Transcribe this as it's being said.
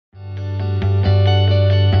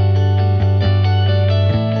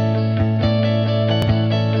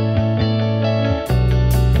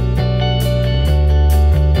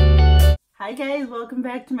welcome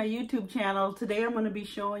back to my YouTube channel. Today I'm going to be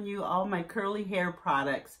showing you all my curly hair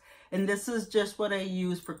products, and this is just what I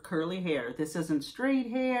use for curly hair. This isn't straight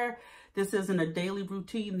hair, this isn't a daily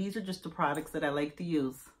routine, these are just the products that I like to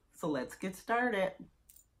use. So let's get started.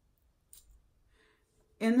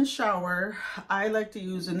 In the shower, I like to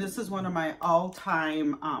use, and this is one of my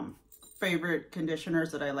all-time favorite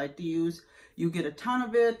conditioners that I like to use. You get a ton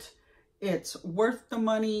of it, it's worth the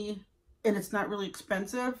money, and it's not really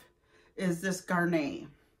expensive, is this Garnier.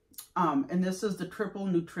 And this is the Triple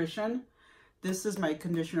Nutrition. This is my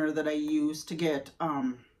conditioner that I use to get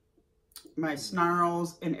my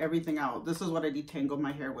snarls and everything out. This is what I detangle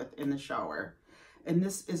my hair with in the shower. And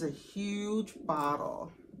this is a huge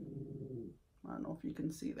bottle. I don't know if you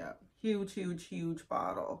can see that. Huge, huge, huge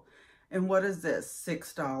bottle. And what is this?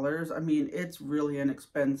 $6. I mean, it's really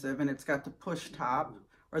inexpensive, and it's got the push top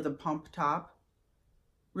or the pump top.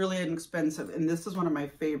 Really inexpensive, and this is one of my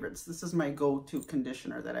favorites. This is my go-to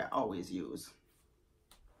conditioner that I always use.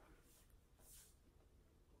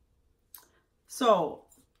 So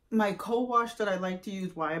my co-wash that I like to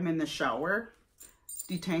use while I'm in the shower,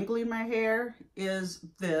 detangling my hair, is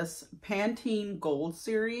this Pantene Gold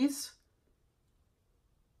Series.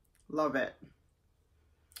 Love it.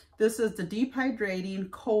 This is the Deep Hydrating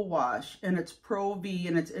Co-Wash, and it's Pro V,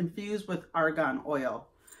 and it's infused with argan oil.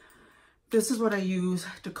 This is what I use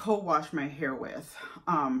to co-wash my hair with.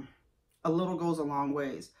 A little goes a long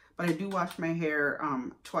ways, but I do wash my hair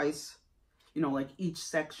twice, you know, like each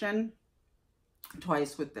section,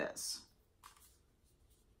 twice with this.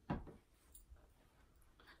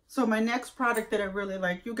 So my next product that I really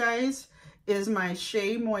like, you guys, is my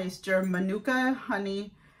Shea Moisture Manuka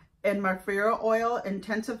Honey and Myrrh Oil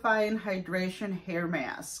Intensifying Hydration Hair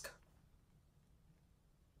Mask.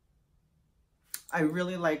 I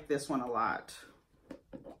really like this one a lot.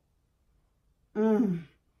 And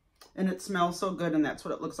it smells so good, and that's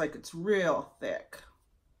what it looks like. It's real thick.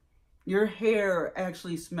 Your hair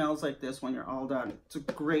actually smells like this when you're all done. It's a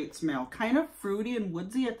great smell. Kind of fruity and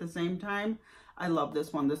woodsy at the same time. I love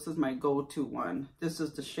this one. This is my go-to one. This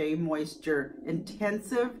is the Shea Moisture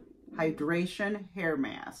Intensive Hydration Hair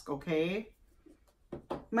Mask, okay?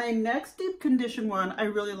 My next deep condition one I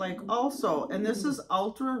really like also, and this is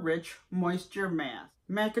Ultra Rich Moisture Mask,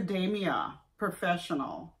 Macadamia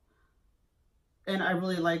Professional. And I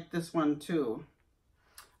really like this one too.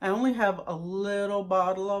 I only have a little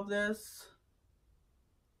bottle of this.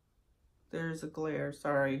 There's a glare,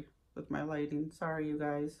 sorry, with my lighting. Sorry, you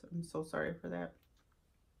guys. I'm so sorry for that.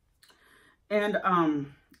 And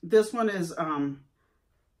this one is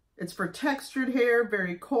it's for textured hair,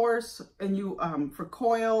 very coarse, and you for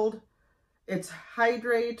coiled. It's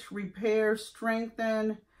hydrate, repair,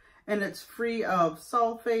 strengthen, and it's free of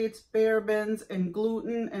sulfates, parabens, and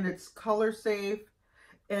gluten, and it's color safe,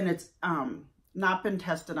 and it's not been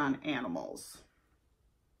tested on animals.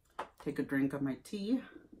 Take a drink of my tea.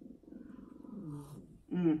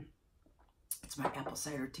 It's my apple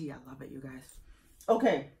cider tea. I love it, you guys.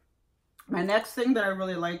 Okay. My next thing that I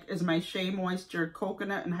really like is my Shea Moisture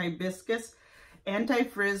Coconut and Hibiscus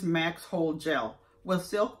Anti-Frizz Max Hold Gel with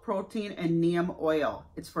silk protein and neem oil.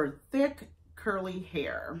 It's for thick, curly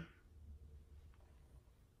hair.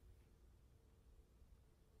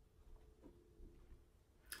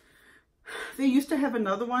 They used to have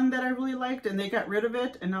another one that I really liked, and they got rid of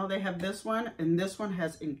it, and now they have this one, and this one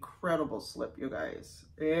has incredible slip, you guys.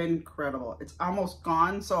 Incredible. It's almost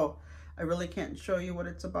gone, so I really can't show you what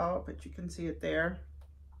it's about, but you can see it there.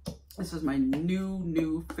 This is my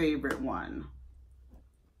new favorite one.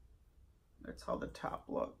 That's how the top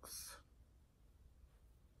looks.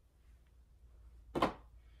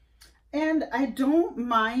 And I don't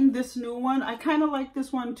mind this new one. I kind of like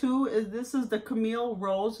this one too. This is the Camille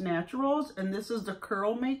Rose Naturals, and this is the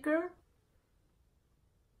Curl Maker.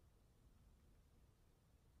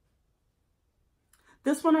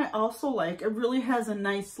 This one I also like. It really has a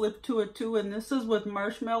nice slip to it too, and this is with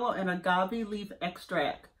marshmallow and agave leaf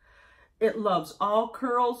extract. It loves all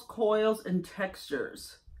curls, coils, and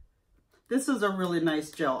textures. This is a really nice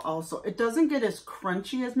gel also. It doesn't get as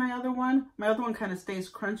crunchy as my other one. My other one kind of stays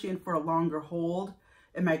crunchy and for a longer hold,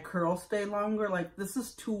 and my curls stay longer. Like, this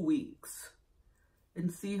is 2 weeks.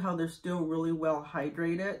 And see how they're still really well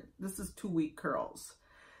hydrated? This is 2-week curls.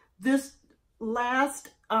 This lasts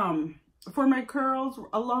for my curls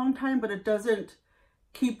a long time, but it doesn't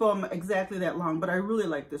keep them exactly that long. But I really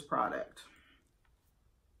like this product.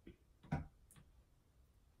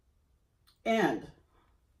 And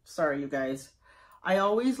sorry, you guys, I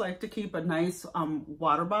always like to keep a nice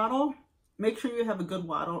water bottle. Make sure you have a good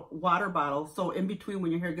water bottle, so in between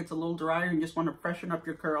when your hair gets a little drier and you just want to freshen up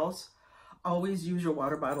your curls, always use your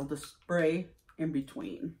water bottle to spray in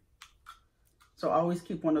between. So always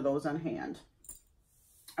keep one of those on hand.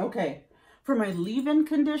 Okay, for my leave-in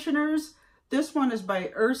conditioners, this one is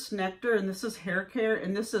by Earth's Nectar, and this is hair care,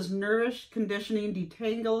 and this is Nourish Conditioning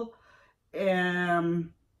Detangle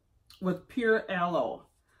with pure aloe.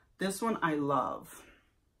 This one I love.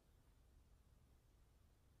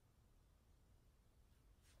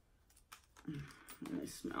 Let me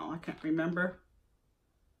smell. I can't remember.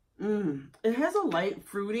 It has a light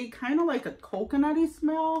fruity, kind of like a coconutty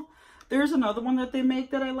smell. There's another one that they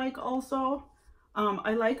make that I like also.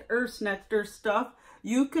 I like Earth's Nectar stuff.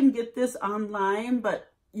 You can get this online,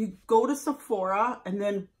 but you go to Sephora and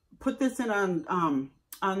then put this in on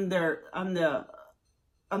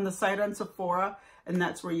the site on Sephora, and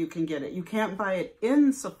that's where you can get it. You can't buy it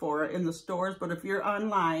in Sephora in the stores, but if you're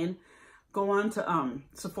online, go on to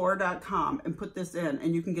Sephora.com and put this in,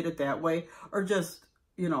 and you can get it that way, or just,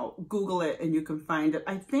 you know, Google it and you can find it.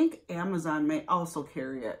 I think Amazon may also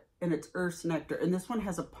carry it, and it's Earth's Nectar, and this one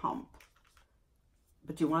has a pump.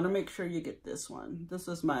 But you want to make sure you get this one. This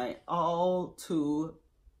is my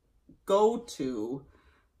go-to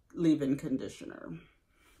leave-in conditioner.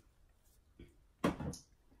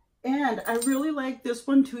 And I really like this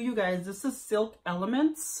one too, you guys. This is Silk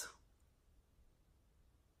Elements.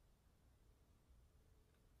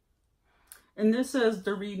 And this is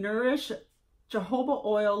the Renourish Jojoba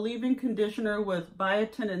Oil Leave-In Conditioner with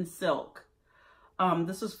biotin and silk.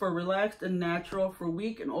 This is for relaxed and natural for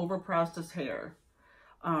weak and over-processed hair.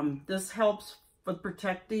 This helps with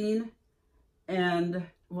protecting and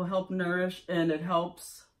will help nourish, and it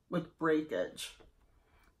helps with breakage.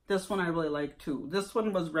 This one I really like too. This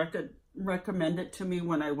one was recommended to me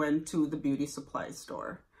when I went to the beauty supply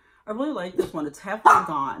store. I really like this one. It's halfway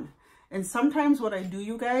gone. And sometimes what I do,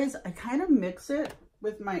 you guys, I kind of mix it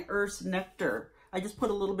with my Earth's Nectar. I just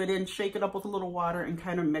put a little bit in, shake it up with a little water, and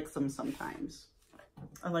kind of mix them sometimes.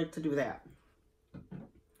 I like to do that.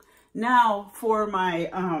 Now for my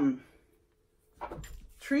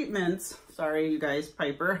treatments, sorry you guys,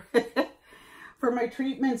 Piper. For my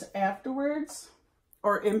treatments afterwards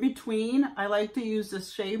or in between, I like to use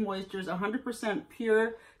this Shea Moisture's 100%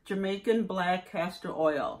 pure Jamaican black castor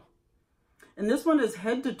oil. And this one is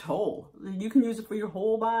head to toe. You can use it for your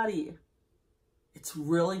whole body. It's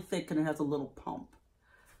really thick and it has a little pump.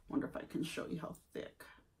 Wonder if I can show you how thick.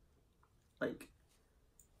 Like,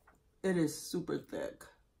 it is super thick.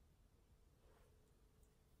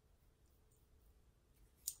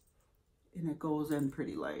 And it goes in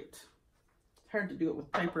pretty light. It's hard to do it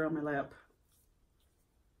with Piper on my lap.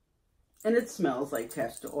 And it smells like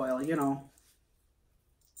castor oil, you know.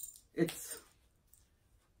 It's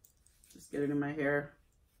just get it in my hair.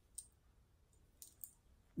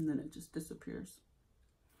 And then it just disappears.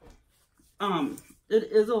 It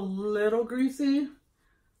is a little greasy.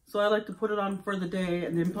 So I like to put it on for the day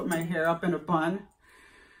and then put my hair up in a bun.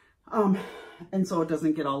 And so it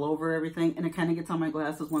doesn't get all over everything, and it kind of gets on my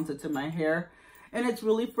glasses once it's in my hair. And it's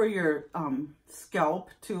really for your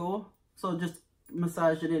scalp too, so just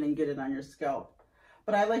massage it in and get it on your scalp.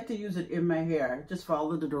 But I like to use it in my hair. Just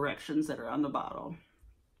follow the directions that are on the bottle.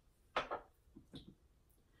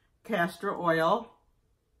 Castor oil,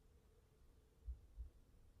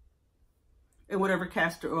 and whatever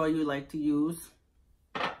castor oil you like to use.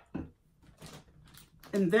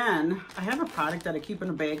 And then I have a product that I keep in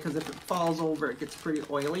a bag because if it falls over, it gets pretty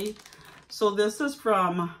oily. So this is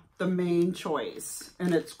from The Mane Choice,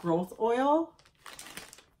 and it's growth oil.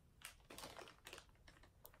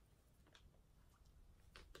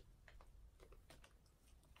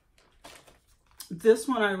 This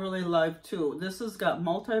one I really like too. This has got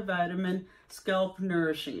multivitamin scalp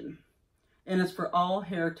nourishing, and it's for all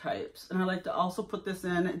hair types. And I like to also put this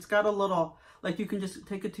in. It's got a little, like you can just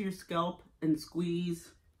take it to your scalp and squeeze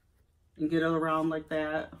and get it around like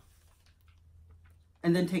that.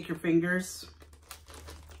 And then take your fingers,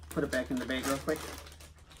 put it back in the bag real quick.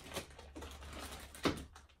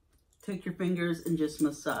 Take your fingers and just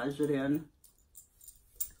massage it in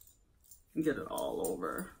and get it all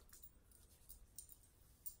over.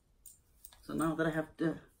 So now that I have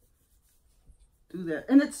to do that,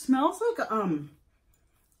 and it smells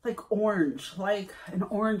like orange, like an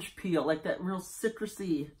orange peel, like that real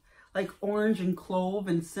citrusy, like orange and clove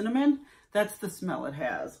and cinnamon. That's the smell it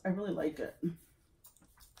has. I really like it.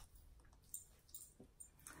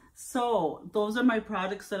 So those are my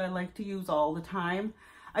products that I like to use all the time.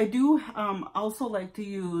 I do also like to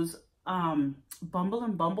use Bumble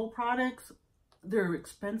and Bumble products. They're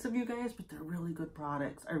expensive, you guys, but they're really good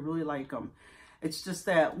products. I really like them. It's just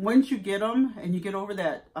that once you get them and you get over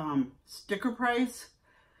that sticker price,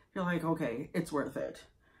 you're like, okay, it's worth it.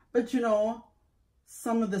 But you know,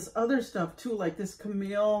 some of this other stuff too, like this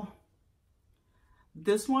Camille.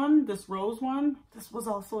 This rose one, this was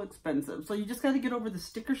also expensive. So you just got to get over the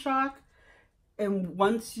sticker shock. And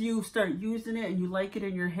once you start using it and you like it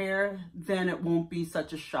in your hair, then it won't be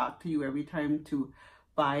such a shock to you every time to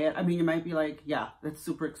buy it. I mean, you might be like, yeah, that's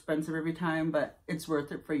super expensive every time, but it's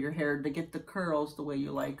worth it for your hair to get the curls the way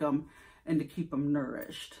you like them and to keep them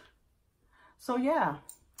nourished. So yeah,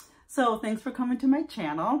 so thanks for coming to my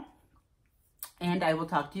channel. And I will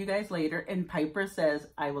talk to you guys later. And Piper says,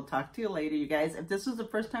 I will talk to you later, you guys. If this is the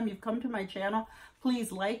first time you've come to my channel,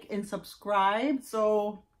 please like and subscribe.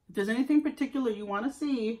 So if there's anything particular you want to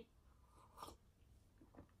see,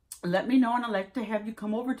 let me know. And I'd like to have you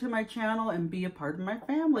come over to my channel and be a part of my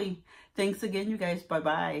family. Thanks again, you guys.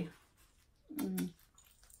 Bye-bye.